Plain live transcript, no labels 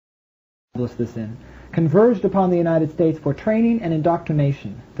this in, converged upon the United States for training and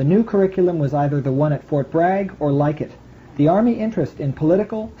indoctrination. The new curriculum was either the one at Fort Bragg or like it. The Army interest in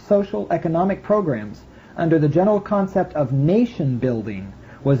political, social, economic programs under the general concept of nation building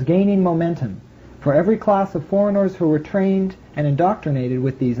was gaining momentum. For every class of foreigners who were trained and indoctrinated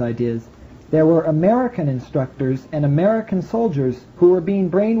with these ideas, there were American instructors and American soldiers who were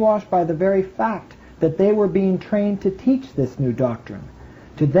being brainwashed by the very fact that they were being trained to teach this new doctrine.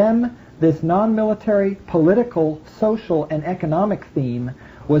 To them, this non-military, political, social, and economic theme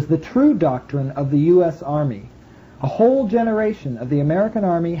was the true doctrine of the U.S. Army. A whole generation of the American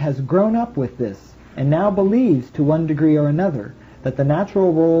Army has grown up with this and now believes, to one degree or another, that the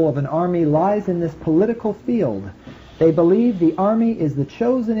natural role of an army lies in this political field. They believe the Army is the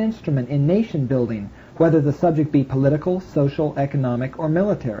chosen instrument in nation building, whether the subject be political, social, economic, or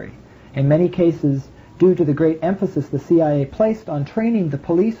military. In many cases, due to the great emphasis the CIA placed on training the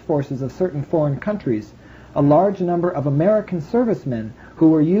police forces of certain foreign countries, a large number of American servicemen who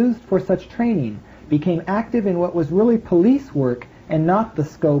were used for such training became active in what was really police work and not the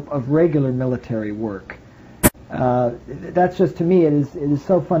scope of regular military work. That's just, to me, it is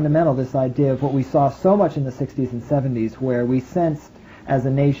so fundamental, this idea of what we saw so much in the 60s and 70s, where we sensed as a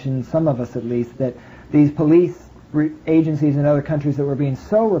nation, some of us at least, that these police agencies in other countries that were being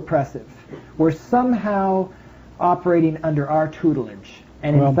so repressive were somehow operating under our tutelage.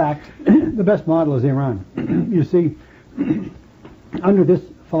 And in fact, the best model is Iran. You see, under this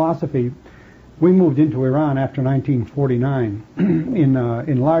philosophy, we moved into Iran after 1949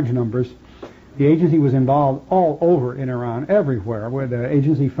 in large numbers. The agency was involved all over in Iran, everywhere, where the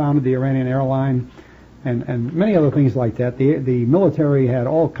agency founded the Iranian airline and many other things like that. The military had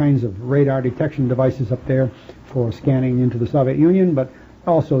all kinds of radar detection devices up there for scanning into the Soviet Union, but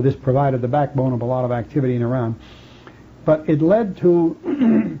also this provided the backbone of a lot of activity in Iran. But it led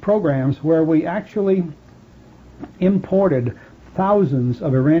to programs where we actually imported thousands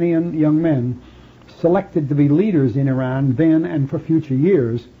of Iranian young men selected to be leaders in Iran then and for future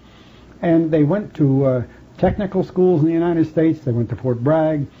years. And they went to technical schools in the United States. They went to Fort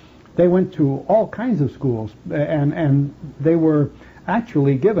Bragg. They went to all kinds of schools, and they were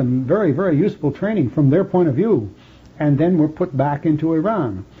actually given very, very useful training from their point of view, and then were put back into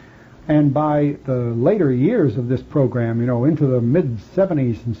Iran. And by the later years of this program, you know, into the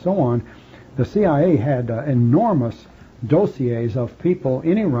mid-70s and so on, the CIA had enormous dossiers of people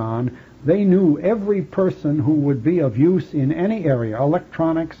in Iran. They knew every person who would be of use in any area,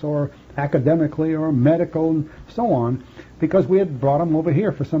 electronics or academically or medical and so on, because we had brought them over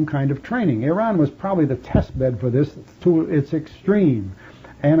here for some kind of training. Iran was probably the test bed for this to its extreme.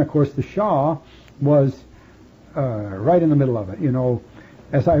 And of course the Shah was right in the middle of it. You know,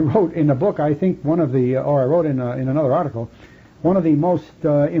 as I wrote in the book, I think one of the, or I wrote in another article, one of the most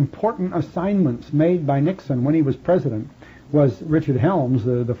important assignments made by Nixon when he was president was Richard Helms,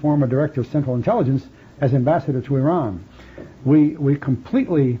 the former director of Central Intelligence, as ambassador to Iran. We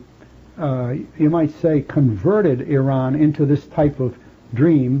completely, you might say, converted Iran into this type of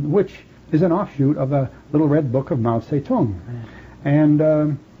dream, which is an offshoot of the Little Red Book of Mao Zedong.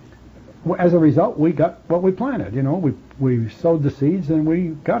 And as a result, we got what we planted. You know, we sowed the seeds and we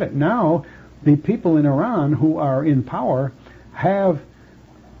got it. Now, the people in Iran who are in power have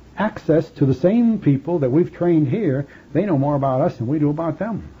access to the same people that we've trained here. They know more about us than we do about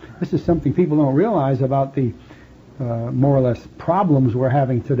them. This is something people don't realize about the more or less problems we're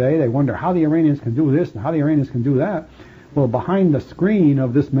having today. They wonder how the Iranians can do this and how the Iranians can do that. Well, behind the screen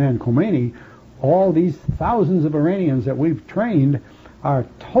of this man Khomeini, all these thousands of Iranians that we've trained are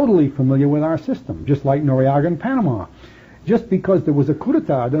totally familiar with our system, just like Noriega in Panama. Just because there was a coup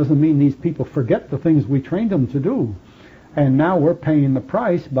d'etat doesn't mean these people forget the things we trained them to do. And now we're paying the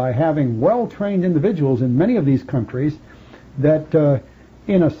price by having well-trained individuals in many of these countries that,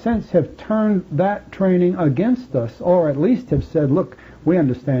 in a sense, have turned that training against us, or at least have said, look, we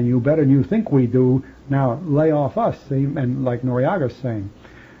understand you better than you think we do, now lay off us, see? And like Noriega's saying.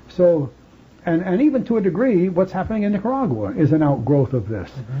 So, and even to a degree, what's happening in Nicaragua is an outgrowth of this.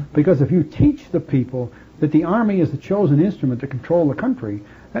 Because if you teach the people that the Army is the chosen instrument to control the country,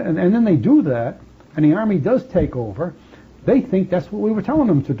 and then they do that, and the Army does take over, they think that's what we were telling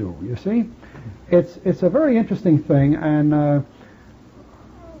them to do, you see? It's a very interesting thing, and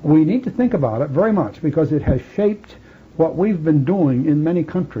we need to think about it very much because it has shaped what we've been doing in many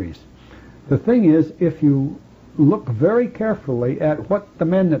countries. The thing is, if you look very carefully at what the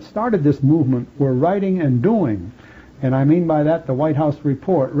men that started this movement were writing and doing, and I mean by that the White House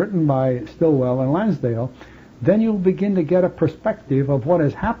report written by Stilwell and Lansdale, then you'll begin to get a perspective of what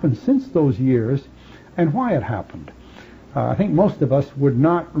has happened since those years and why it happened. I think most of us would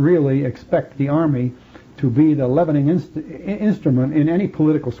not really expect the Army to be the leavening instrument in any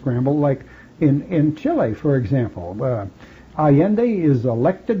political scramble, like in Chile, for example. Allende is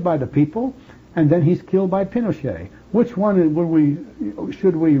elected by the people, and then he's killed by Pinochet. Which one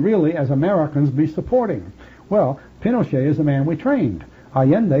should we really, as Americans, be supporting? Well, Pinochet is the man we trained.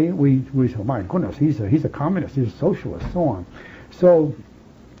 Allende, we say, my goodness, he's a communist, he's a socialist, so on. So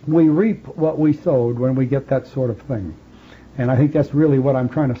we reap what we sowed when we get that sort of thing. And I think that's really what I'm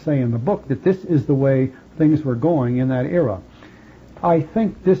trying to say in the book, that this is the way things were going in that era. I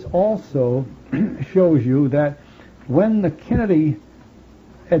think this also shows you that when the Kennedy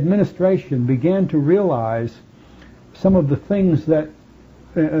administration began to realize some of the things that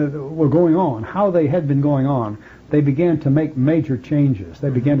were going on, how they had been going on, they began to make major changes. They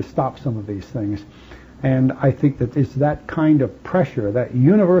began to stop some of these things. And I think that it's that kind of pressure, that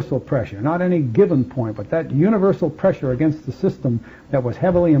universal pressure, not any given point, but that universal pressure against the system that was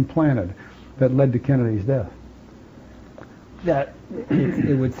heavily implanted that led to Kennedy's death. That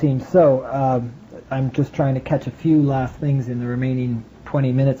it would seem so. I'm just trying to catch a few last things in the remaining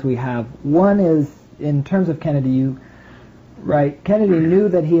 20 minutes we have. One is, in terms of Kennedy, you write, Kennedy knew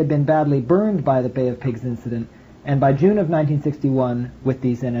that he had been badly burned by the Bay of Pigs incident, and by June of 1961, with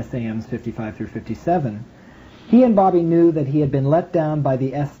these NSAMs 55 through 57, he and Bobby knew that he had been let down by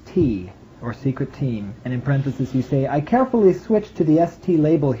the ST, or secret team. And in parentheses you say, I carefully switched to the ST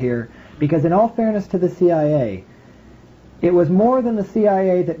label here because in all fairness to the CIA, it was more than the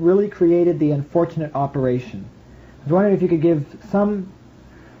CIA that really created the unfortunate operation. I was wondering if you could give some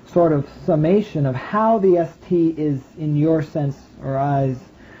sort of summation of how the ST is, in your sense or eyes,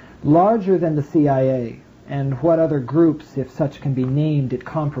 larger than the CIA, and what other groups, if such can be named, it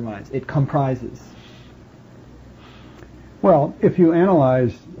comprises. Well, if you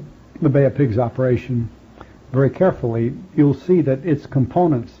analyze the Bay of Pigs operation very carefully, you'll see that its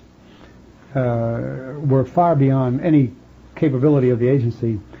components were far beyond any capability of the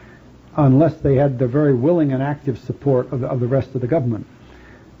agency unless they had the very willing and active support of the rest of the government.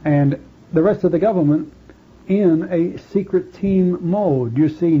 And the rest of the government in a secret team mode. You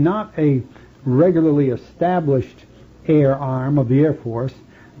see, not a regularly established air arm of the Air Force,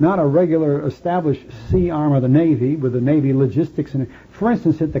 not a regular established sea arm of the Navy with the Navy logistics. And for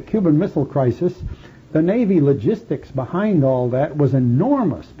instance, at the Cuban Missile Crisis, the Navy logistics behind all that was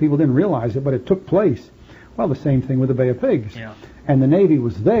enormous. People didn't realize it, but it took place. Well, the same thing with the Bay of Pigs. Yeah. And the Navy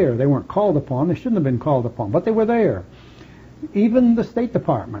was there. They weren't called upon. They shouldn't have been called upon, but they were there. Even the State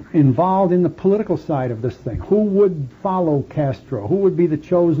Department involved in the political side of this thing. Who would follow Castro? Who would be the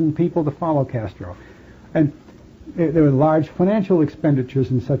chosen people to follow Castro? And there were large financial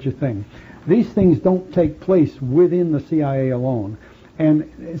expenditures in such a thing. These things don't take place within the CIA alone.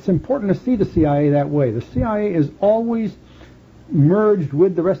 And it's important to see the CIA that way. The CIA is always merged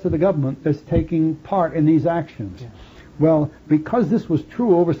with the rest of the government that's taking part in these actions. Yeah. Well, because this was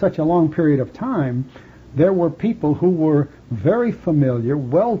true over such a long period of time, there were people who were very familiar,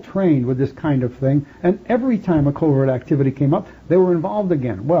 well-trained with this kind of thing, and every time a covert activity came up, they were involved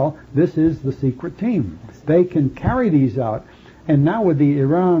again. Well, this is the secret team. They can carry these out, and now with the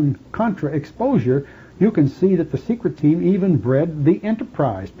Iran-Contra exposure, you can see that the secret team even bred the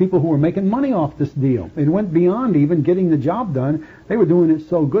enterprise, people who were making money off this deal. It went beyond even getting the job done. They were doing it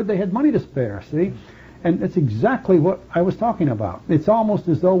so good they had money to spare, see? And it's exactly what I was talking about. It's almost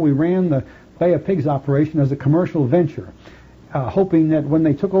as though we ran the Bay of Pigs operation as a commercial venture, hoping that when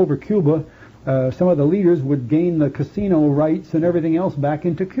they took over Cuba, some of the leaders would gain the casino rights and everything else back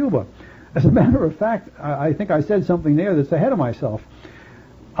into Cuba. As a matter of fact, I think I said something there that's ahead of myself.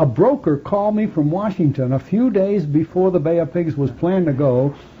 A broker called me from Washington a few days before the Bay of Pigs was planned to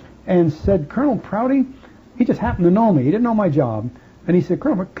go and said, Colonel Prouty, he just happened to know me. He didn't know my job. And he said,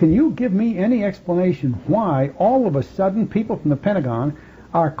 Colonel, can you give me any explanation why all of a sudden people from the Pentagon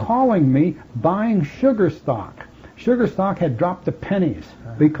are calling me buying sugar stock? Sugar stock had dropped to pennies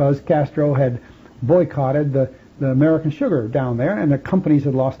because Castro had boycotted the American sugar down there, and the companies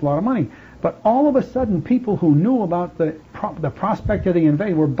had lost a lot of money. But all of a sudden, people who knew about the prospect of the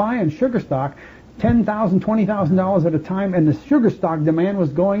invasion were buying sugar stock, $10,000, $20,000 at a time, and the sugar stock demand was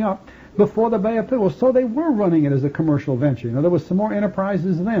going up before the Bay of Pigs. So they were running it as a commercial venture. You know, there was some more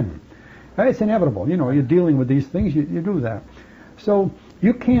enterprises then. It's inevitable. You know, you're dealing with these things, you do that. So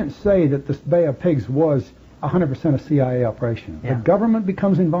you can't say that this Bay of Pigs was 100% a CIA operation. Yeah. The government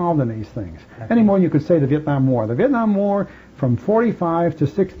becomes involved in these things. Okay. Any more than you could say the Vietnam War. The Vietnam War from 45 to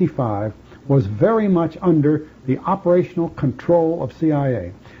 65 was very much under the operational control of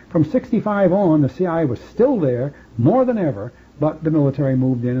CIA. From 65 on, the CIA was still there, more than ever, but the military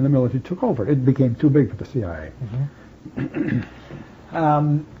moved in and the military took over. It became too big for the CIA. Mm-hmm.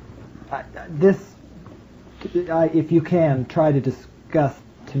 If you can, try to discuss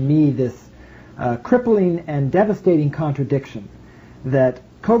to me this crippling and devastating contradiction that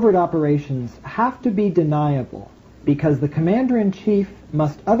covert operations have to be deniable because the commander-in-chief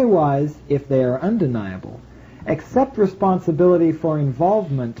must otherwise, if they are undeniable, accept responsibility for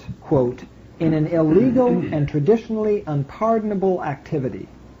involvement, quote, in an illegal and traditionally unpardonable activity.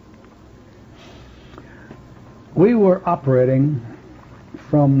 We were operating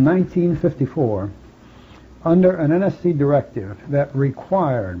from 1954 under an NSC directive that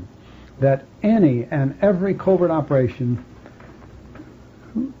required that any and every covert operation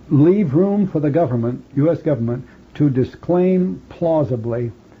leave room for the government, U.S. government, to disclaim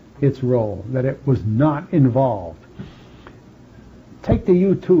plausibly its role, that it was not involved. Take the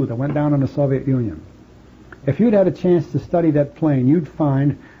U-2 that went down in the Soviet Union. If you'd had a chance to study that plane, you'd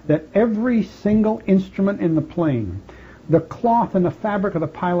find that every single instrument in the plane, the cloth and the fabric of the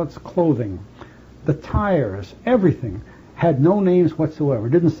pilot's clothing, the tires, everything, had no names whatsoever.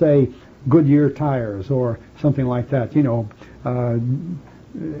 It didn't say Goodyear tires or something like that. You know,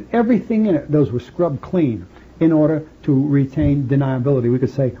 everything in it, those were scrubbed clean in order to retain deniability. We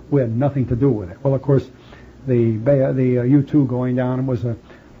could say we had nothing to do with it. Well, of course, the U-2 going down was a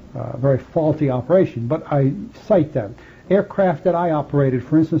very faulty operation, but I cite that. Aircraft that I operated,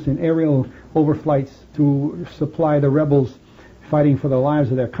 for instance, in aerial overflights to supply the rebels fighting for the lives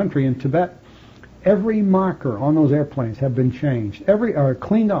of their country in Tibet, every marker on those airplanes have been changed.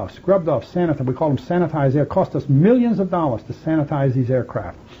 Cleaned off, scrubbed off, sanitized. We call them sanitized air. It cost us millions of dollars to sanitize these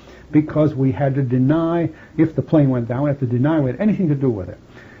aircraft because we had to deny, if the plane went down, we had to deny we had anything to do with it.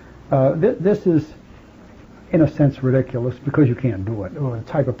 This is, in a sense, ridiculous because you can't do it. The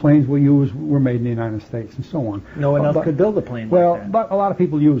type of planes we use were made in the United States and so on. No one else could build a plane well, like that. But a lot of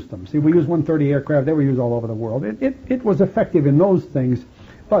people used them. See, we use 130 aircraft. They were used all over the world. It was effective in those things,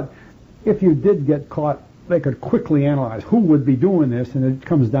 but if you did get caught, they could quickly analyze who would be doing this, and it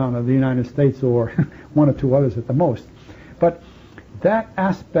comes down to the United States or one or two others at the most. But that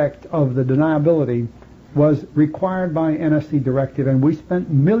aspect of the deniability was required by NSC directive, and we spent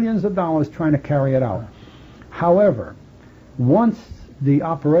millions of dollars trying to carry it out. However, once the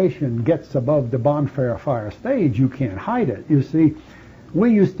operation gets above the bonfire stage, you can't hide it. You see,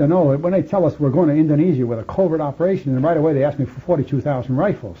 we used to know it when they tell us we're going to Indonesia with a covert operation, and right away they ask me for 42,000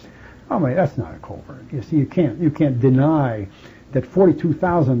 rifles. Oh, man, that's not a covert. You see, you can't deny that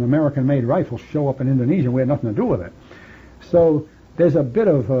 42,000 American-made rifles show up in Indonesia. We had nothing to do with it. So there's a bit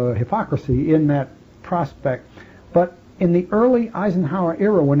of hypocrisy in that prospect. But in the early Eisenhower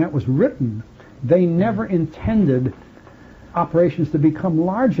era, when that was written, they never intended operations to become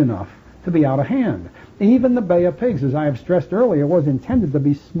large enough to be out of hand. Even the Bay of Pigs, as I have stressed earlier, was intended to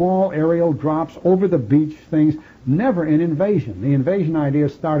be small aerial drops over the beach things, never an invasion. The invasion idea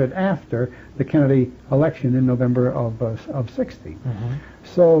started after the Kennedy election in November of 60. Mm-hmm.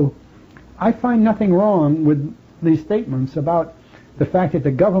 So I find nothing wrong with these statements about the fact that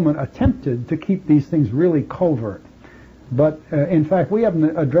the government attempted to keep these things really covert. But in fact, we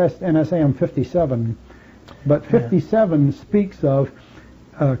haven't addressed NSAM 57, but 57 speaks of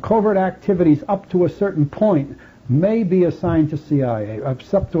covert activities up to a certain point may be assigned to CIA, up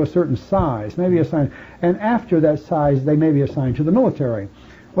to a certain size, may be assigned, and after that size, they may be assigned to the military.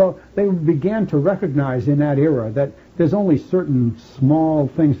 Well, they began to recognize in that era that there's only certain small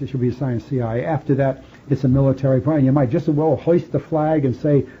things that should be assigned to CIA. After that, it's a military plan. You might just as well hoist the flag and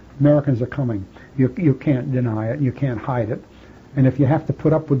say, Americans are coming. You can't deny it. You can't hide it. And if you have to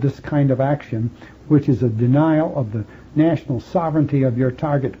put up with this kind of action, which is a denial of the national sovereignty of your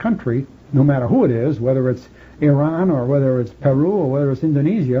target country, no matter who it is, whether it's Iran or whether it's Peru or whether it's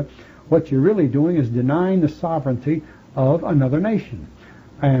Indonesia, what you're really doing is denying the sovereignty of another nation.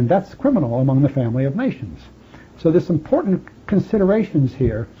 And that's criminal among the family of nations. So there's important considerations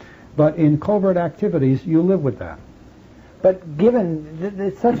here, but in covert activities, you live with that. But given,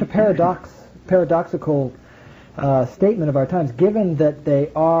 it's such a paradoxical statement of our times, given that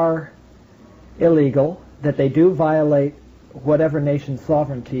they are illegal, that they do violate whatever nation's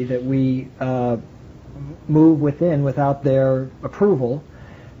sovereignty that we move within without their approval,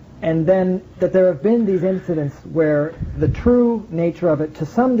 and then that there have been these incidents where the true nature of it, to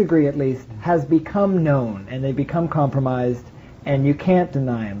some degree at least, has become known, and they become compromised, and you can't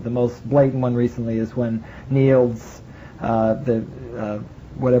deny them. The most blatant one recently is when Niels,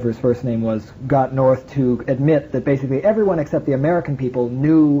 whatever his first name was, got North to admit that basically everyone except the American people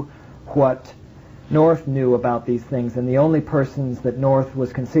knew what North knew about these things, and the only persons that North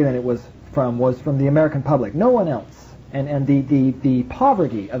was concealing it was from the American public, no one else. And the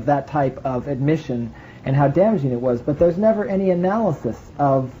poverty of that type of admission and how damaging it was, but there's never any analysis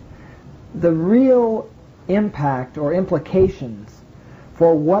of the real impact or implications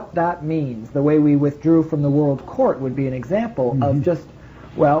for what that means. The way we withdrew from the World Court would be an example of just,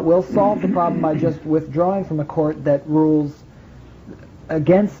 well, we'll solve the problem by just withdrawing from a court that rules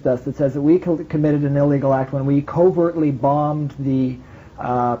against us, that says that we committed an illegal act when we covertly bombed the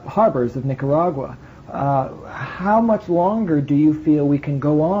harbors of Nicaragua. How much longer do you feel we can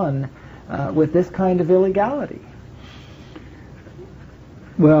go on with this kind of illegality?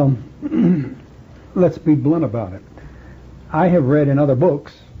 Well, let's be blunt about it. I have read in other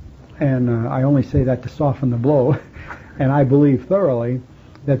books, and I only say that to soften the blow, and I believe thoroughly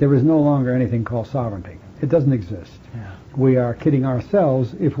that there is no longer anything called sovereignty. It doesn't exist. Yeah. We are kidding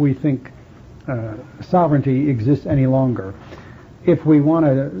ourselves if we think sovereignty exists any longer. If we want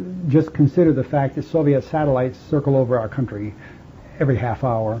to just consider the fact that Soviet satellites circle over our country every half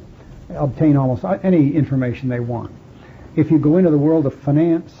hour, obtain almost any information they want. If you go into the world of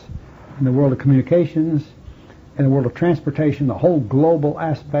finance, in the world of communications, in the world of transportation, the whole global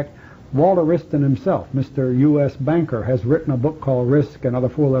aspect, Walter Wriston himself, Mr. U.S. banker, has written a book called Risk and Other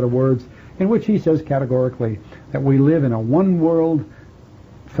Four-Letter Words, in which he says categorically that we live in a one-world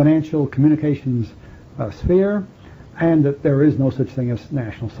financial communications sphere, and that there is no such thing as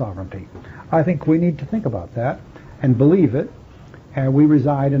national sovereignty. I think we need to think about that and believe it, and we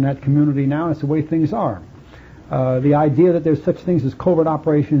reside in that community now, and it's the way things are. The idea that there's such things as covert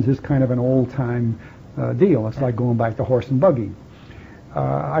operations is kind of an old-time deal. It's like going back to horse and buggy.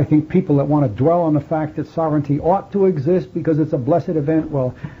 I think people that want to dwell on the fact that sovereignty ought to exist because it's a blessed event,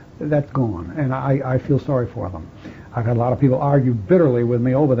 well, that's gone, and I feel sorry for them. I've had a lot of people argue bitterly with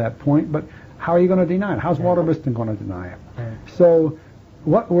me over that point, but how are you going to deny it? How's Walter Wriston going to deny it? So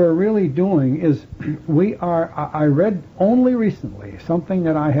what we're really doing is I read only recently something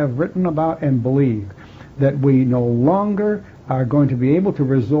that I have written about and believe, that we no longer are going to be able to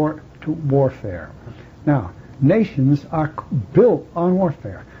resort to warfare. Now, nations are built on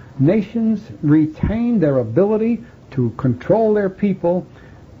warfare. Nations retain their ability to control their people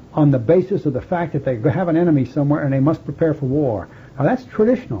on the basis of the fact that they have an enemy somewhere and they must prepare for war. Now, that's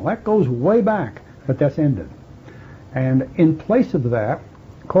traditional. That goes way back, but that's ended. And in place of that,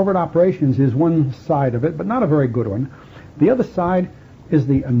 covert operations is one side of it, but not a very good one. The other side is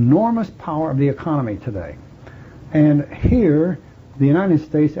the enormous power of the economy today. And here, the United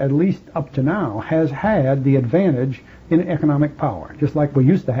States, at least up to now, has had the advantage in economic power, just like we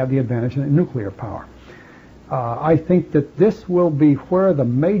used to have the advantage in nuclear power. I think that this will be where the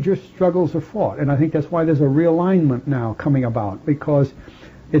major struggles are fought, and I think that's why there's a realignment now coming about, because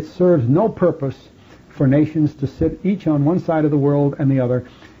it serves no purpose for nations to sit each on one side of the world and the other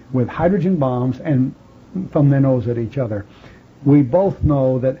with hydrogen bombs and thumb their nose at each other. We both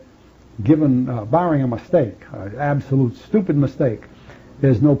know that given, barring a mistake, an absolute stupid mistake,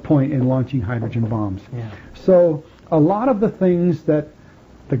 there's no point in launching hydrogen bombs. Yeah. So a lot of the things that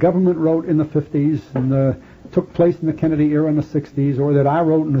the government wrote in the 50s and took place in the Kennedy era in the 60s, or that I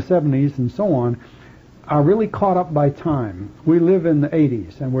wrote in the 70s and so on, are really caught up by time. We live in the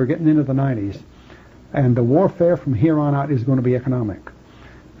 80s and we're getting into the 90s, and the warfare from here on out is going to be economic.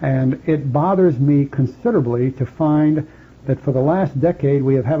 And it bothers me considerably to find that for the last decade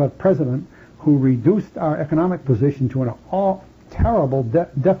we have had a president who reduced our economic position to an terrible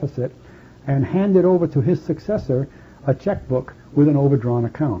deficit and handed over to his successor a checkbook with an overdrawn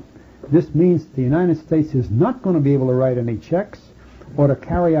account. This means the United States is not going to be able to write any checks or to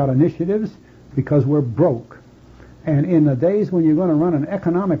carry out initiatives because we're broke. And in the days when you're going to run an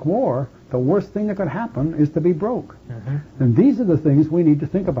economic war, the worst thing that could happen is to be broke. And these are the things we need to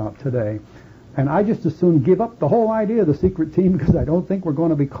think about today. And I just as soon give up the whole idea of the secret team, because I don't think we're going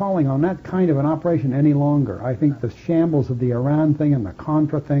to be calling on that kind of an operation any longer. I think the shambles of the Iran thing and the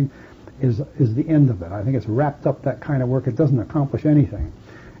Contra thing is the end of it. I think it's wrapped up that kind of work. It doesn't accomplish anything.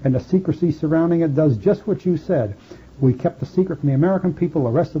 And the secrecy surrounding it does just what you said. We kept the secret from the American people.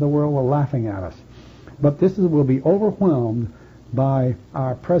 The rest of the world were laughing at us. But this will be overwhelmed by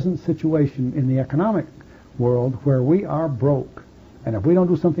our present situation in the economic world where we are broke. And if we don't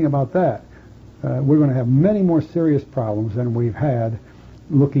do something about that, we're going to have many more serious problems than we've had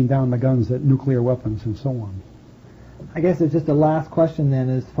looking down the guns at nuclear weapons and so on. I guess it's just a last question then,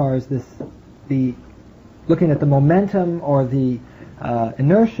 as far as looking at the momentum or the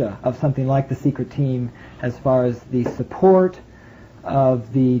inertia of something like the secret team, as far as the support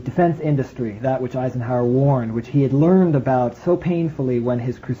of the defense industry, that which Eisenhower warned, which he had learned about so painfully when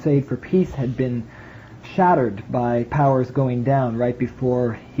his crusade for peace had been shattered by powers going down right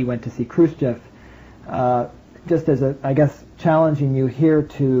before he went to see Khrushchev. Just as I guess, challenging you here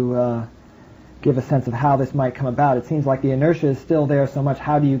to give a sense of how this might come about. It seems like the inertia is still there so much.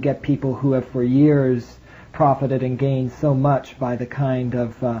 How do you get people who have for years profited and gained so much by the kind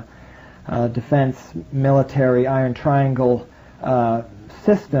of defense, military, Iron Triangle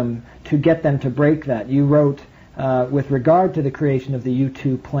system to get them to break that? You wrote, with regard to the creation of the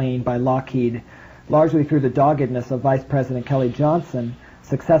U-2 plane by Lockheed, largely through the doggedness of Vice President Kelly Johnson,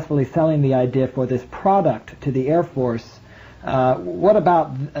 successfully selling the idea for this product to the Air Force. What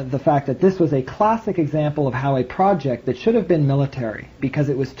about the fact that this was a classic example of how a project that should have been military, because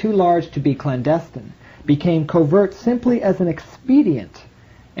it was too large to be clandestine, became covert simply as an expedient,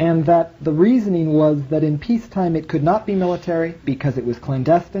 and that the reasoning was that in peacetime it could not be military because it was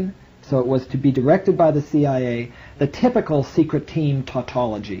clandestine, so it was to be directed by the CIA, the typical secret team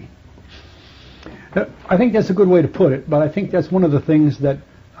tautology? I think that's a good way to put it, but I think that's one of the things that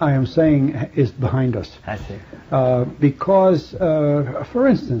I am saying is behind us. I see. Because, for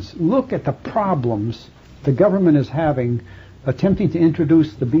instance, look at the problems the government is having attempting to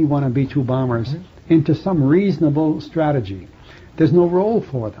introduce the B-1 and B-2 bombers into some reasonable strategy. There's no role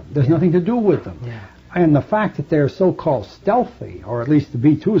for them. There's nothing to do with them. Yeah. And the fact that they're so-called stealthy, or at least the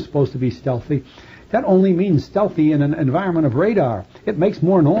B-2 is supposed to be stealthy, that only means stealthy in an environment of radar. It makes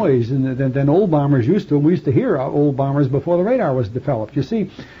more noise than old bombers used to. We used to hear old bombers before the radar was developed. You see,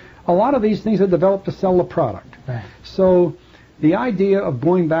 a lot of these things are developed to sell the product. Right. So the idea of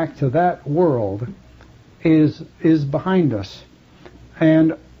going back to that world is behind us.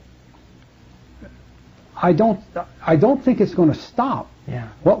 And I don't think it's going to stop. Yeah.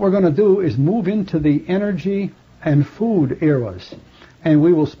 What we're going to do is move into the energy and food eras. And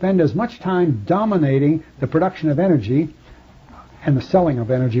we will spend as much time dominating the production of energy and the selling of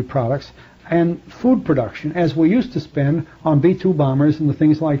energy products and food production as we used to spend on B-2 bombers and the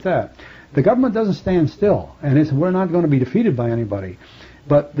things like that. The government doesn't stand still, and we're not going to be defeated by anybody.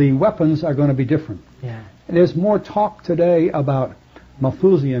 But the weapons are going to be different. Yeah. There's more talk today about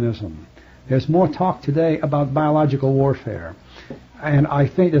Malthusianism. There's more talk today about biological warfare. And I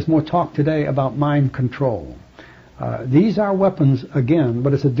think there's more talk today about mind control. These are weapons, again,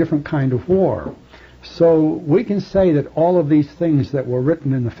 but it's a different kind of war. So we can say that all of these things that were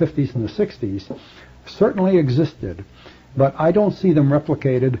written in the 50s and the 60s certainly existed, but I don't see them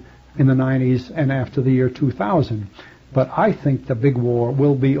replicated in the 90s and after the year 2000. But I think the big war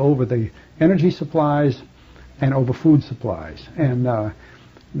will be over the energy supplies and over food supplies. And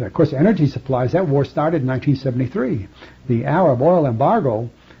of course, energy supplies, that war started in 1973. The Arab oil embargo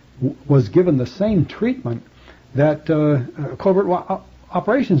was given the same treatment that covert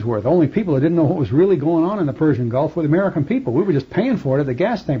operations were. The only people that didn't know what was really going on in the Persian Gulf were the American people. We were just paying for it at the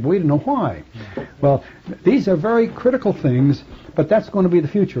gas tank, but we didn't know why. Yeah. Well, these are very critical things, but that's going to be the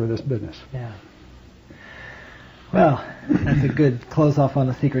future of this business. Yeah. Well, that's a good close-off on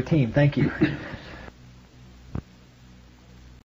the secret team. Thank you.